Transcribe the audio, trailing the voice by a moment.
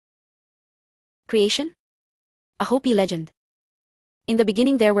Creation? A Hopi legend. In the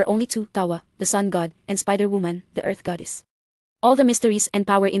beginning there were only two, Tawa, the sun god, and Spider-Woman, the earth goddess. All the mysteries and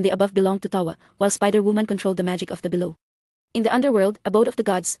power in the above belonged to Tawa, while Spider-Woman controlled the magic of the below. In the underworld, abode of the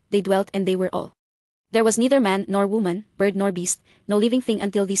gods, they dwelt and they were all. There was neither man nor woman, bird nor beast, no living thing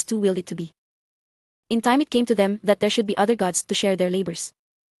until these two willed it to be. In time it came to them that there should be other gods to share their labors.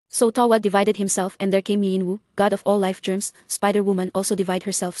 So Tawa divided himself and there came Myinwu, god of all life germs. Spider-Woman also divided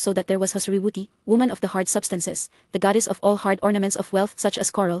herself so that there was Hasuriwuti, woman of the hard substances, the goddess of all hard ornaments of wealth such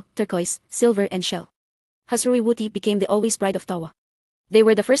as coral, turquoise, silver and shell. Hasuriwuti became the always bride of Tawa. They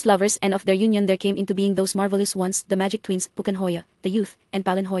were the first lovers and of their union there came into being those marvelous ones, the magic twins, Pukanhoya, the youth, and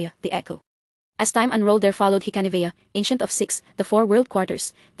Palinhoya, the echo. As time unrolled there followed Hikanivea, ancient of six, the four world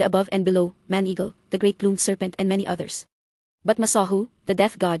quarters, the above and below, man-eagle, the great plumed serpent and many others. But Masahu, the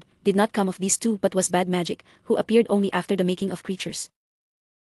death god, did not come of these two but was bad magic, who appeared only after the making of creatures.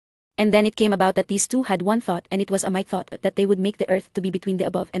 And then it came about that these two had one thought and it was a might thought that they would make the earth to be between the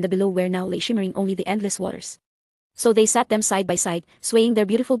above and the below where now lay shimmering only the endless waters. So they sat them side by side, swaying their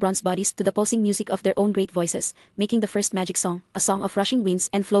beautiful bronze bodies to the pulsing music of their own great voices, making the first magic song, a song of rushing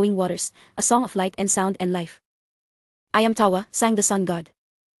winds and flowing waters, a song of light and sound and life. I am Tawa, sang the sun god.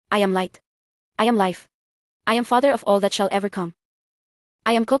 I am light. I am life. I am father of all that shall ever come.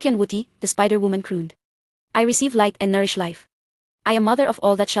 I am Kokyangwuti, the spider-woman crooned. I receive light and nourish life. I am mother of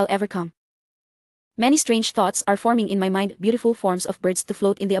all that shall ever come. Many strange thoughts are forming in my mind, beautiful forms of birds to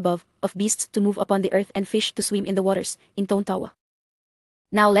float in the above, of beasts to move upon the earth and fish to swim in the waters, intoned Tawa.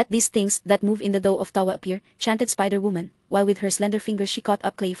 Now let these things that move in the dough of Tawa appear, chanted Spider-Woman, while with her slender fingers she caught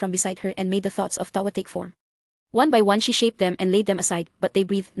up clay from beside her and made the thoughts of Tawa take form. One by one she shaped them and laid them aside, but they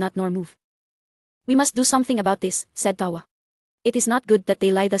breathed not nor move. We must do something about this, said Tawa. It is not good that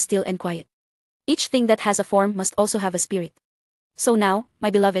they lie thus still and quiet. Each thing that has a form must also have a spirit. So now,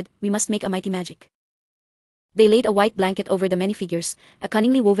 my beloved, we must make a mighty magic. They laid a white blanket over the many figures, a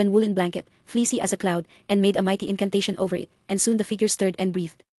cunningly woven woolen blanket, fleecy as a cloud, and made a mighty incantation over it, and soon the figures stirred and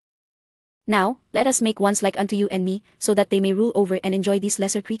breathed. Now, let us make ones like unto you and me, so that they may rule over and enjoy these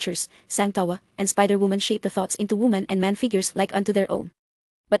lesser creatures, sang Tawa, and Spider-Woman shaped the thoughts into woman and man figures like unto their own.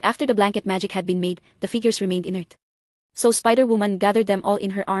 But after the blanket magic had been made, the figures remained inert. So Spider-Woman gathered them all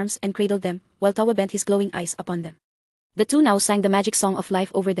in her arms and cradled them, while Tawa bent his glowing eyes upon them. The two now sang the magic song of life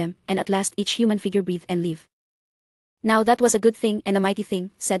over them, and at last each human figure breathed and lived. Now that was a good thing and a mighty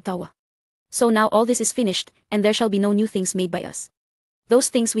thing, said Tawa. So now all this is finished, and there shall be no new things made by us. Those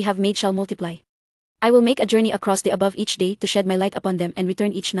things we have made shall multiply. I will make a journey across the above each day to shed my light upon them and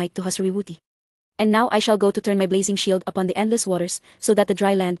return each night to Hasuriwuti. And now I shall go to turn my blazing shield upon the endless waters, so that the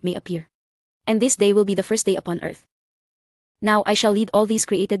dry land may appear. And this day will be the first day upon earth. Now I shall lead all these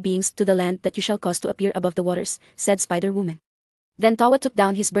created beings to the land that you shall cause to appear above the waters, said Spider-Woman. Then Tawa took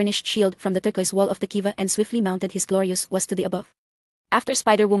down his burnished shield from the turquoise wall of the kiva and swiftly mounted his glorious was to the above. After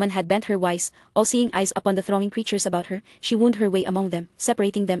Spider-Woman had bent her wise, all-seeing eyes upon the thronging creatures about her, she wound her way among them,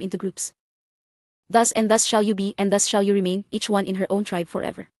 separating them into groups. Thus and thus shall you be and thus shall you remain, each one in her own tribe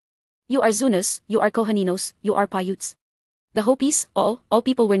forever. You are Zunus, you are Kohaninos, you are Paiutes. The Hopis, all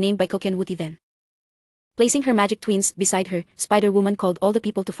people were named by Kokyangwuti then. Placing her magic twins beside her, Spider-Woman called all the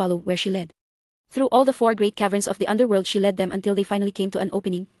people to follow where she led. Through all the four great caverns of the underworld she led them until they finally came to an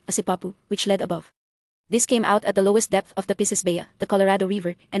opening, a sipapu, which led above. This came out at the lowest depth of the Pisces Bay, the Colorado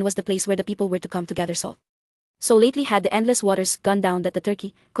River, and was the place where the people were to come to gather salt. So lately had the endless waters gone down that the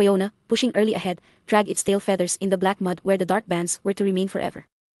turkey, Koyona, pushing early ahead, dragged its tail feathers in the black mud where the dark bands were to remain forever.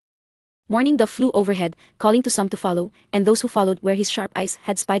 Morning dove flew overhead, calling to some to follow, and those who followed where his sharp eyes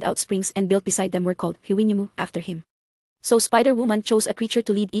had spied out springs and built beside them were called Hiwinyimu after him. So Spider-Woman chose a creature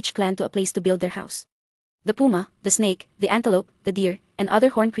to lead each clan to a place to build their house. The puma, the snake, the antelope, the deer, and other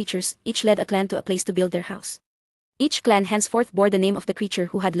horned creatures each led a clan to a place to build their house. Each clan henceforth bore the name of the creature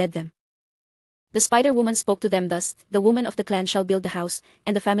who had led them. The Spider-Woman spoke to them thus, the woman of the clan shall build the house,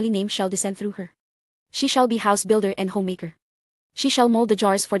 and the family name shall descend through her. She shall be house builder and homemaker. She shall mold the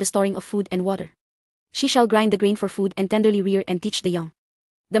jars for the storing of food and water. She shall grind the grain for food and tenderly rear and teach the young.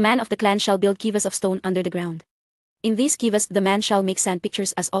 The man of the clan shall build kivas of stone under the ground. In these kivas the man shall make sand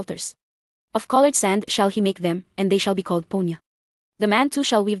pictures as altars. Of colored sand shall he make them, and they shall be called ponya. The man too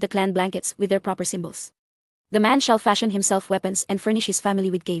shall weave the clan blankets with their proper symbols. The man shall fashion himself weapons and furnish his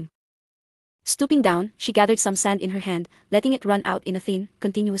family with game. Stooping down, she gathered some sand in her hand, letting it run out in a thin,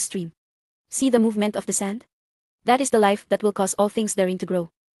 continuous stream. See the movement of the sand? That is the life that will cause all things therein to grow.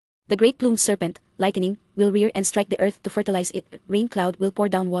 The great plumed serpent, lightning, will rear and strike the earth to fertilize it, rain cloud will pour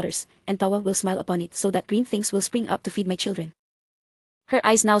down waters, and Tawa will smile upon it so that green things will spring up to feed my children. Her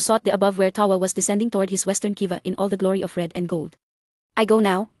eyes now sought the above where Tawa was descending toward his western kiva in all the glory of red and gold. I go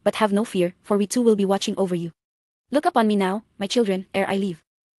now, but have no fear, for we too will be watching over you. Look upon me now, my children, ere I leave.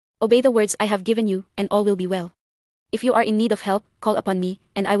 Obey the words I have given you, and all will be well. If you are in need of help, call upon me,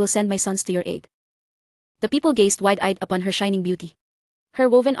 and I will send my sons to your aid." The people gazed wide-eyed upon her shining beauty. Her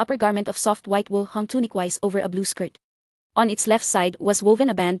woven upper garment of soft white wool hung tunic-wise over a blue skirt. On its left side was woven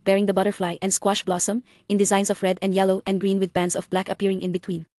a band bearing the butterfly and squash blossom, in designs of red and yellow and green with bands of black appearing in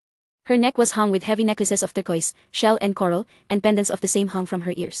between. Her neck was hung with heavy necklaces of turquoise, shell and coral, and pendants of the same hung from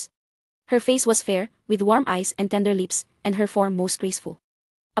her ears. Her face was fair, with warm eyes and tender lips, and her form most graceful.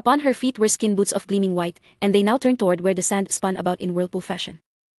 Upon her feet were skin boots of gleaming white, and they now turned toward where the sand spun about in whirlpool fashion.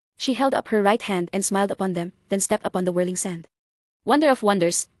 She held up her right hand and smiled upon them, then stepped upon the whirling sand. Wonder of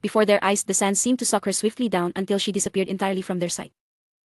wonders, before their eyes the sand seemed to suck her swiftly down until she disappeared entirely from their sight.